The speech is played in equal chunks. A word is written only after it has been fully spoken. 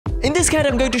In this guide,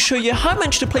 I'm going to show you how I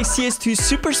managed to play CS2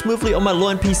 super smoothly on my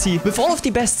low-end PC with all of the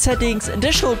best settings,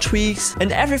 additional tweaks,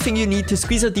 and everything you need to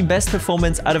squeeze out the best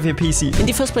performance out of your PC. In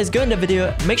the first place, go in the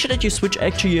video, make sure that you switch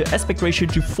actually your aspect ratio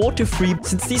to 4:3,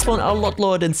 since these ones are a lot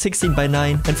lower than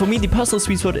 16:9. And for me, the personal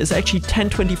sweet spot is actually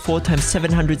 1024 x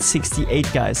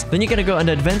 768, guys. Then you're gonna go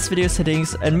under advanced video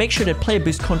settings and make sure that player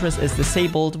boost contrast is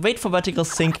disabled. Wait for vertical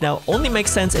sync now, only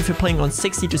makes sense if you're playing on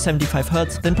 60 to 75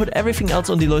 Hz. Then put everything else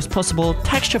on the lowest possible,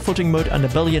 texture filtering mode under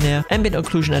billionaire, ambient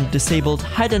occlusion and disabled,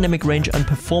 high dynamic range on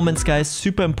performance, guys,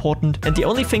 super important. And the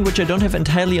only thing which I don't have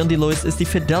entirely on the lowest is the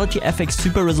Fidelity FX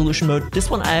super resolution mode. This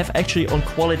one I have actually on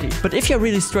quality. But if you're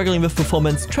really struggling with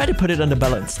performance, try to put it under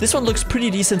balance. This one looks pretty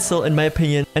decent still in my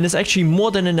opinion, and is actually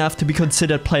more than enough to be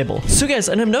considered playable. So guys,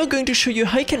 and I'm now going to show you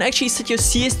how you can actually set your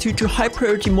CS2 to high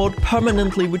priority mode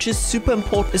permanently, which is super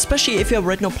important, especially if you're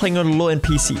right now playing on a low-end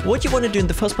PC. What you want to do in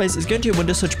the first place is go into your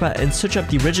Windows search bar and search up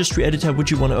the registry editor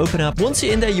which you want to open up. Once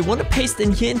you're in there, you want to paste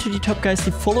in here into the top, guys,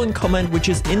 the following command which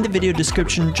is in the video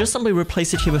description. Just simply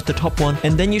replace it here with the top one,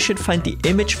 and then you should find the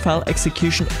image file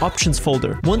execution options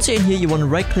folder. Once you're in here, you want to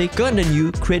right click, go under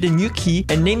new, create a new key,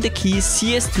 and name the key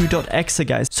CS2.exe,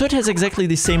 guys, so it has exactly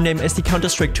the same name as the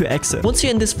Counter-Strike 2 exe. Once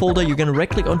you're in this folder, you're going to right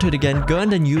click onto it again, go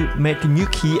under new, make a new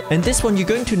key, and this one you're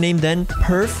going to name then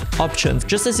perf options.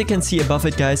 Just as you can see above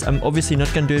it, guys, I'm obviously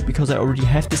not going to do it because I already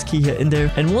have this key here in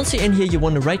there. And once you're in here, you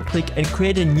want to right click and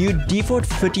create a new default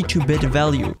 32-bit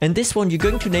value, and this one you're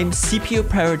going to name CPU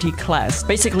priority class.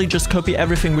 Basically just copy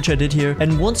everything which I did here,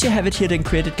 and once you have it here then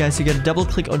created, guys, you gotta double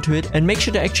click onto it and make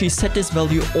sure to actually set this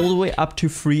value all the way up to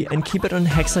 3 and keep it on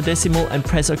hexadecimal and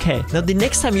press OK. Now the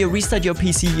next time you restart your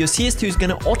PC, your CS2 is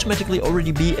gonna automatically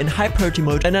already be in high priority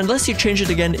mode, and unless you change it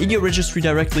again in your registry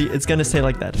directly, it's gonna stay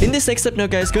like that. In this next step now,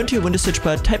 guys, go into your Windows search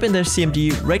bar, type in their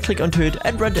CMD, right click onto it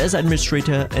and run it as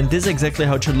administrator, and this is exactly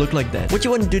how it should look like that. What you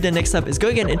want to do the next up is go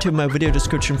again into my video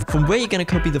description, from where you're gonna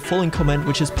copy the following command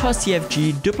which is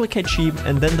powercfg, duplicatescheme,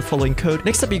 and then the following code.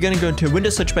 Next up, you're gonna go into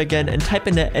Windows search bar again and type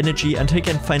in the energy until you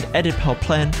can find edit power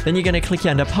plan. Then you're gonna click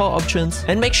here under power options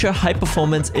and make sure high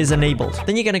performance is enabled.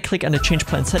 Then you're gonna click under change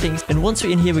plan settings, and once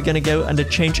we're in here, we're gonna go under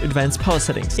change advanced power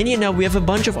settings. In here now we have a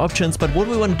bunch of options, but what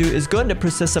we want to do is go under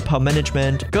processor power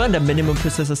management, go under minimum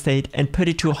processor state and put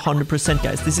it to 100%,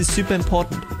 guys. This is super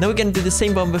important. Now we're gonna do the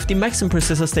same one with the maximum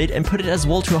processor state and put it as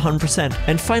well to 100%.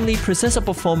 And finally, processor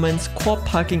performance, core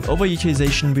parking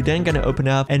overutilization, we're then gonna open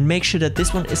up and make sure that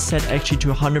this one is set actually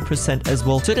to 100% as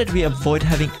well, so that we avoid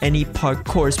having any parked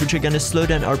cores which are gonna slow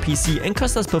down our PC and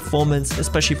cost us performance,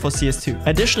 especially for CS2.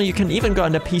 Additionally, you can even go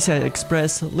under PCI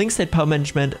Express, link state power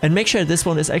management, and make sure this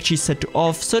one is actually set to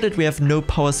off so that we have no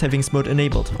power savings mode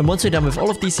enabled. And once you're done with all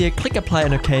of these here, click apply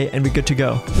and OK, and we're good to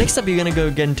go. Next up, you're gonna go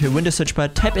again to Windows search bar,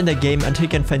 type in the game until you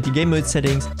can find the game mode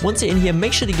settings. Once you're in here,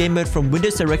 make sure the game mode from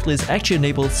Windows directly is actually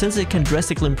enabled, since it can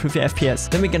drastically improve your FPS.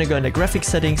 Then we're gonna go under graphics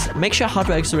settings, make sure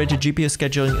hardware accelerated GPU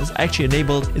scheduling is actually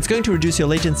enabled. It's going to reduce your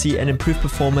latency and improve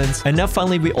performance. And now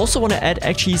finally, we also want to add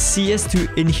actually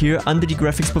CS2 in here under the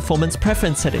graphics performance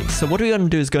preference settings. So what we're going to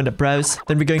do is go under browse,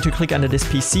 then we're going to click under this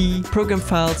PC, program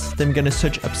files, then we're going to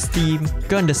search up Steam,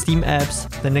 go under Steam apps,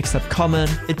 then next up common.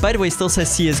 It by the way still says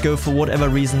CSGO for whatever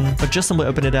reason, but just simply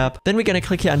open it up. Then we're going to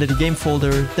click here under the game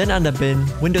folder, then under bin,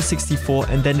 Windows 64,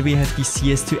 and then we have the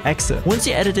CS2 exe. Once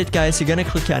you edit it, guys, you're going to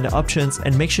click here under options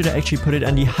and make sure to actually put it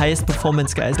on the highest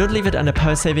performance, guys. Don't leave it under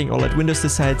power saving or let Windows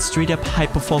decide, straight up high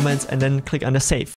performance, and then click under save.